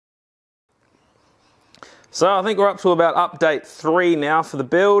So I think we're up to about update 3 now for the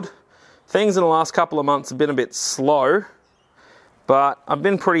build. Things in the last couple of months have been a bit slow, but I've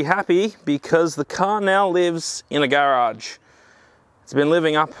been pretty happy because the car now lives in a garage. It's been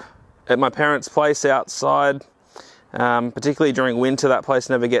living up at my parents' place outside, particularly during winter. That place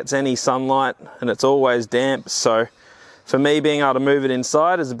never gets any sunlight and it's always damp, so for me being able to move it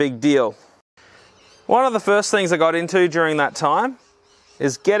inside is a big deal. One of the first things I got into during that time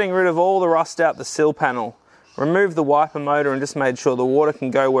is getting rid of all the rust out the sill panel. Removed the wiper motor and just made sure the water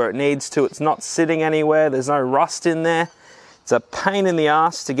can go where it needs to. It's not sitting anywhere, there's no rust in there. It's a pain in the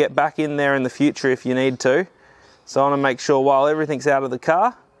ass to get back in there in the future if you need to. So I want to make sure while everything's out of the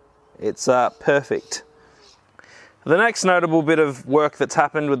car, it's perfect. The next notable bit of work that's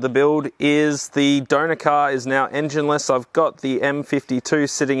happened with the build is the donor car is now engineless. I've got the M52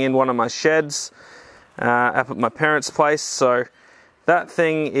 sitting in one of my sheds up at my parents' place, so that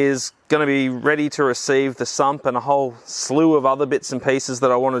thing is going to be ready to receive the sump and a whole slew of other bits and pieces that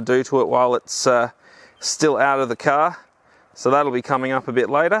I want to do to it while it's still out of the car. So that'll be coming up a bit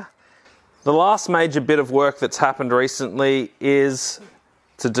later. The last major bit of work that's happened recently is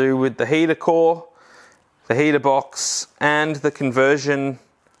to do with the heater core, the heater box, and the conversion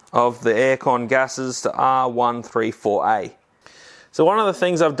of the aircon gases to R134a. So one of the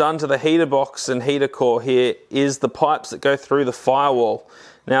things I've done to the heater box and heater core here is the pipes that go through the firewall.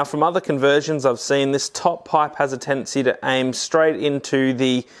 Now from other conversions I've seen this top pipe has a tendency to aim straight into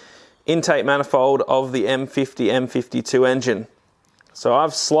the intake manifold of the M50 M52 engine. So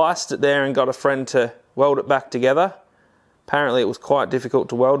I've sliced it there and got a friend to weld it back together. Apparently it was quite difficult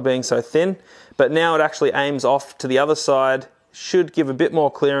to weld being so thin, but now it actually aims off to the other side, should give a bit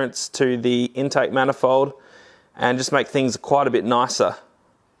more clearance to the intake manifold and just make things quite a bit nicer.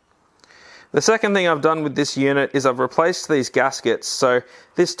 The second thing I've done with this unit is I've replaced these gaskets. So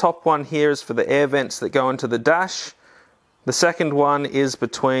this top one here is for the air vents that go into the dash. The second one is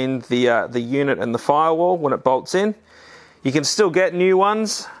between the unit and the firewall when it bolts in. You can still get new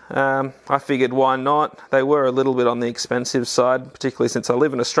ones. I figured why not? They were a little bit on the expensive side, particularly since I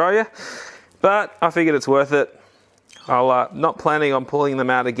live in Australia, but I figured it's worth it. I'll not planning on pulling them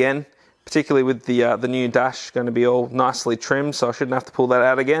out again, particularly with the new dash going to be all nicely trimmed, so I shouldn't have to pull that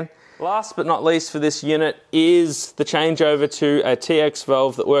out again. Last but not least for this unit is the changeover to a TX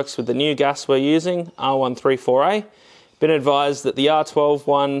valve that works with the new gas we're using, R134a. Been advised that the R12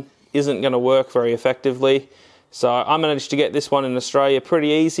 one isn't going to work very effectively, so I managed to get this one in Australia pretty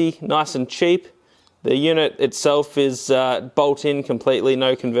easy, nice and cheap. The unit itself is bolt in completely,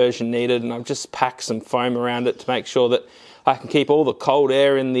 no conversion needed, and I've just packed some foam around it to make sure that I can keep all the cold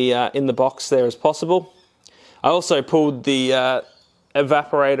air in the box there as possible. I also pulled the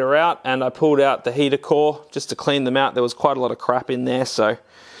evaporator out and I pulled out the heater core just to clean them out. There was quite a lot of crap in there, so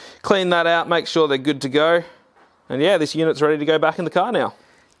clean that out, make sure they're good to go. And yeah, this unit's ready to go back in the car now.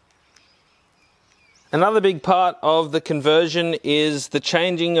 Another big part of the conversion is the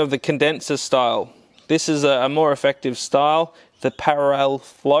changing of the condenser style. This is a more effective style, the parallel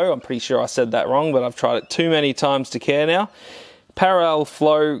flow. I'm pretty sure I said that wrong, but I've tried it too many times to care now. Parallel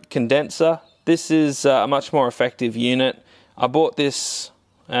flow condenser. This is a much more effective unit. I bought this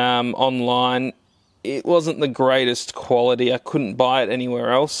online. It wasn't the greatest quality. I couldn't buy it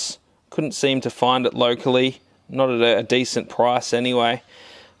anywhere else. Couldn't seem to find it locally. Not at a decent price anyway.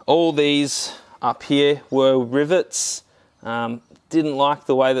 All these up here were rivets. Didn't like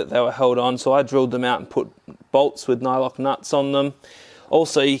the way that they were held on, so I drilled them out and put bolts with nylock nuts on them.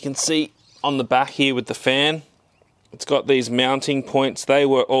 Also, you can see on the back here with the fan, it's got these mounting points. They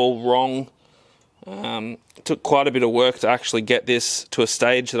were all wrong. It took quite a bit of work to actually get this to a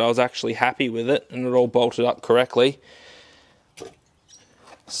stage that I was actually happy with it, and it all bolted up correctly.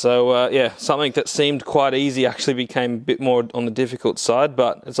 So yeah, something that seemed quite easy actually became a bit more on the difficult side,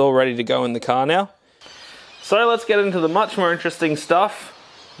 but it's all ready to go in the car now. So let's get into the much more interesting stuff,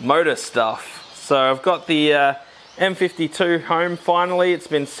 motor stuff. So I've got the M52 home finally. It's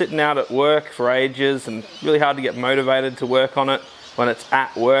been sitting out at work for ages and really hard to get motivated to work on it when it's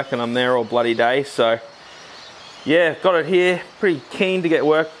at work and I'm there all bloody day. So yeah, got it here, pretty keen to get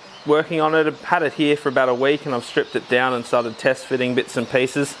working on it. I've had it here for about a week and I've stripped it down and started test fitting bits and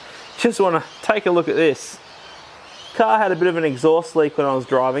pieces. Just want to take a look at this. Car had a bit of an exhaust leak when I was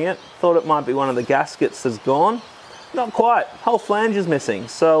driving it. Thought it might be one of the gaskets that's gone. Not quite, whole flange is missing.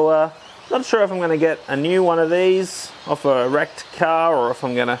 So not sure if I'm going to get a new one of these off a wrecked car or if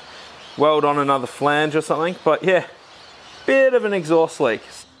I'm going to weld on another flange or something. But yeah, bit of an exhaust leak.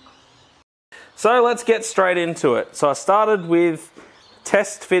 So let's get straight into it. So I started with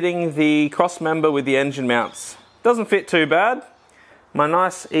test fitting the cross member with the engine mounts. Doesn't fit too bad. my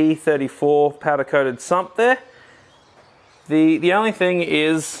nice E34 powder coated sump there. The only thing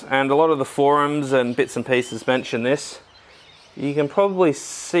is, and a lot of the forums and bits and pieces mention this, you can probably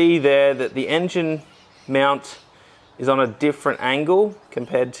see there that the engine mount is on a different angle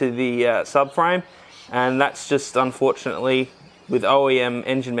compared to the subframe, and that's just unfortunately with OEM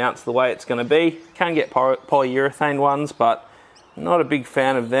engine mounts the way it's going to be. Can get polyurethane ones, but not a big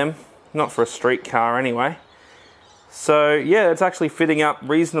fan of them, not for a street car anyway. So yeah, it's actually fitting up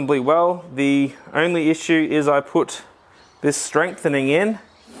reasonably well. The only issue is I put this strengthening in,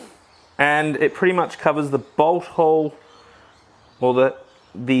 and it pretty much covers the bolt hole, or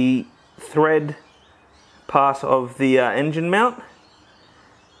the thread part of the engine mount,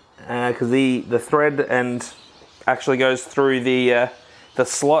 because the thread and actually goes through the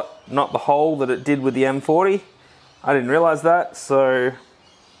slot, not the hole that it did with the M40. I didn't realize that, so I'm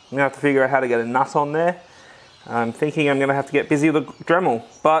gonna have to figure out how to get a nut on there. I'm thinking I'm gonna have to get busy with a Dremel,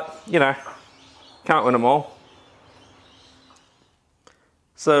 but you know, can't win them all.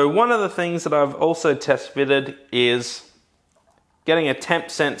 So one of the things that I've also test fitted is getting a temp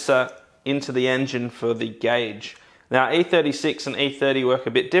sensor into the engine for the gauge. Now E36 and E30 work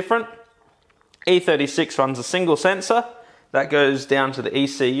a bit different. E36 runs a single sensor that goes down to the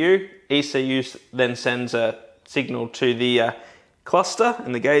ECU. ECU then sends a signal to the cluster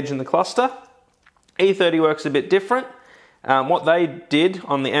and the gauge in the cluster. E30 works a bit different. What they did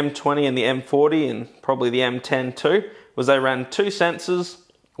on the M20 and the M40 and probably the M10 too was they ran two sensors,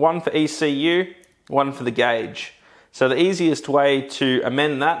 one for ECU, one for the gauge. So the easiest way to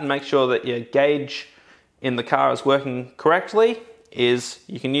amend that and make sure that your gauge in the car is working correctly is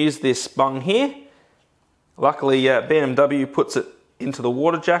you can use this bung here. Luckily BMW puts it into the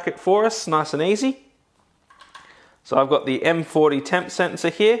water jacket for us, nice and easy. So I've got the M40 temp sensor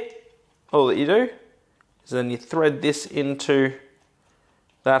here. All that you do is then you thread this into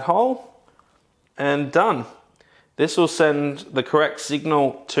that hole and done. This will send the correct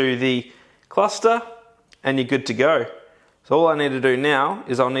signal to the cluster and you're good to go. So all I need to do now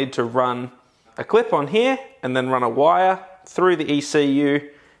is I'll need to run a clip on here and then run a wire through the ECU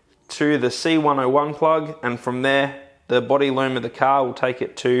to the C101 plug, and from there the body loom of the car will take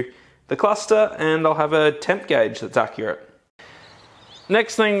it to the cluster and I'll have a temp gauge that's accurate.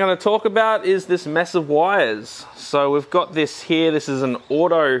 Next thing I'm going to talk about is this mess of wires. So we've got this here, this is an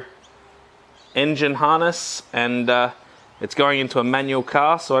auto engine harness, and it's going into a manual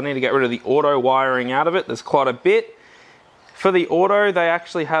car, so I need to get rid of the auto wiring out of it. There's quite a bit. For the auto, they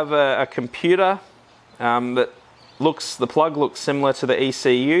actually have a computer that the plug looks similar to the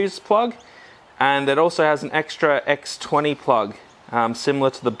ECU's plug, and it also has an extra X20 plug similar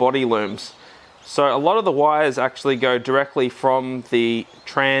to the body looms. So a lot of the wires actually go directly from the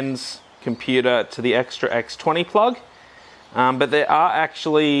trans computer to the extra X20 plug, but there are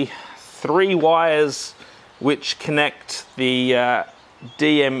actually 3 wires which connect the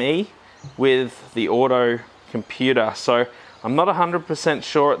DME with the auto computer. So I'm not 100%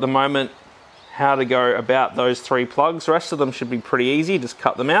 sure at the moment how to go about those 3 plugs. The rest of them should be pretty easy, just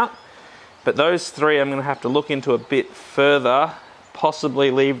cut them out. But those 3 I'm going to have to look into a bit further,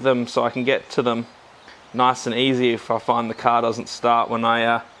 possibly leave them so I can get to them nice and easy if I find the car doesn't start when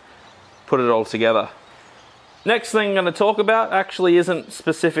I put it all together. Next thing I'm going to talk about actually isn't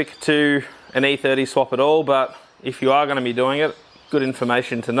specific to an E30 swap at all, but if you are going to be doing it, good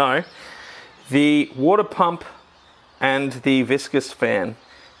information to know. The water pump and the viscous fan.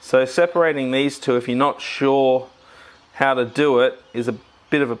 So separating these two, if you're not sure how to do it, is a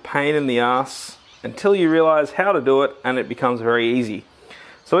bit of a pain in the ass until you realize how to do it, and it becomes very easy.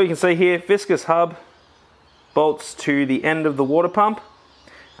 So you can see here, viscous hub bolts to the end of the water pump,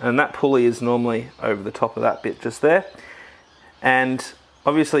 and that pulley is normally over the top of that bit just there. And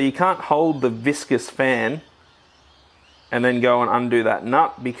obviously you can't hold the viscous fan and then go and undo that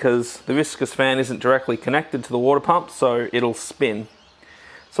nut, because the viscous fan isn't directly connected to the water pump, so it'll spin.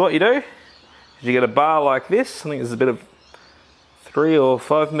 So what you do is you get a bar like this. I think there's a bit of 3 or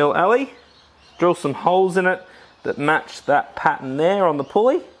 5 mil alley. Drill some holes in it that match that pattern there on the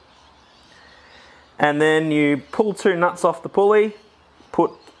pulley. And then you pull 2 nuts off the pulley,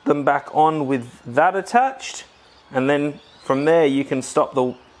 put them back on with that attached, and then from there you can stop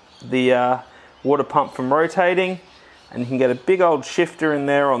the water pump from rotating, and you can get a big old shifter in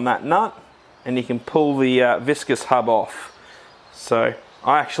there on that nut, and you can pull the viscous hub off. So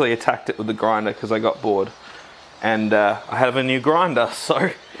I actually attacked it with the grinder because I got bored, and I have a new grinder, so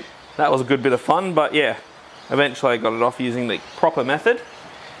that was a good bit of fun. But yeah, eventually I got it off using the proper method.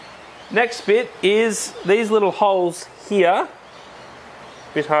 Next bit is these little holes here.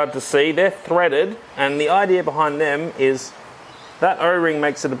 Bit hard to see, they're threaded, and the idea behind them is That O-ring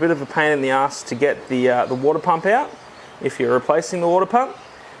makes it a bit of a pain in the ass to get the water pump out if you're replacing the water pump.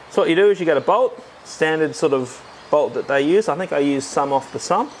 So what you do is you get a bolt, standard sort of bolt that they use. I think I use some off the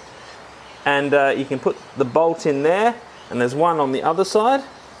sump. And you can put the bolt in there, and there's one on the other side.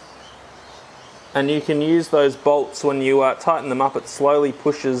 And you can use those bolts when you tighten them up. It slowly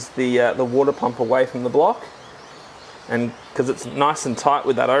pushes the water pump away from the block, and because it's nice and tight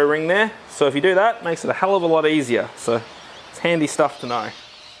with that O-ring there. So if you do that, it makes it a hell of a lot easier. So it's handy stuff to know.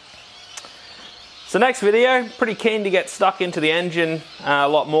 So next video, pretty keen to get stuck into the engine a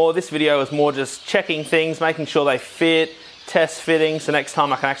lot more. This video is more just checking things, making sure they fit, test fitting, so next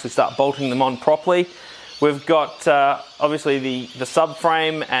time I can actually start bolting them on properly. We've got obviously the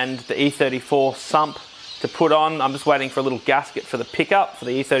subframe and the E34 sump to put on. I'm just waiting for a little gasket for the pickup, for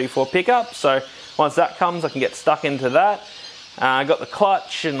the E34 pickup. So once that comes, I can get stuck into that. I got the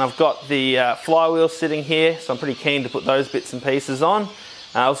clutch and I've got the flywheel sitting here, so I'm pretty keen to put those bits and pieces on.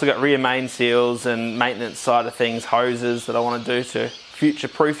 I also got rear main seals and maintenance side of things, hoses that I want to do to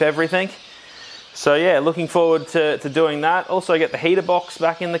future-proof everything. So yeah, looking forward to doing that. Also get the heater box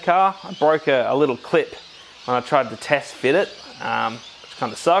back in the car. I broke a little clip when I tried to test fit it, which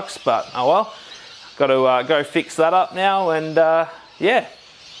kind of sucks, but oh well. Got to go fix that up now, and yeah,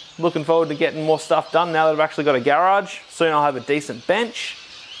 looking forward to getting more stuff done now that I've actually got a garage. Soon I'll have a decent bench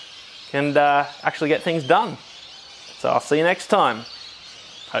and actually get things done. So I'll see you next time,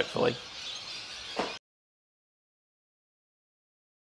 hopefully.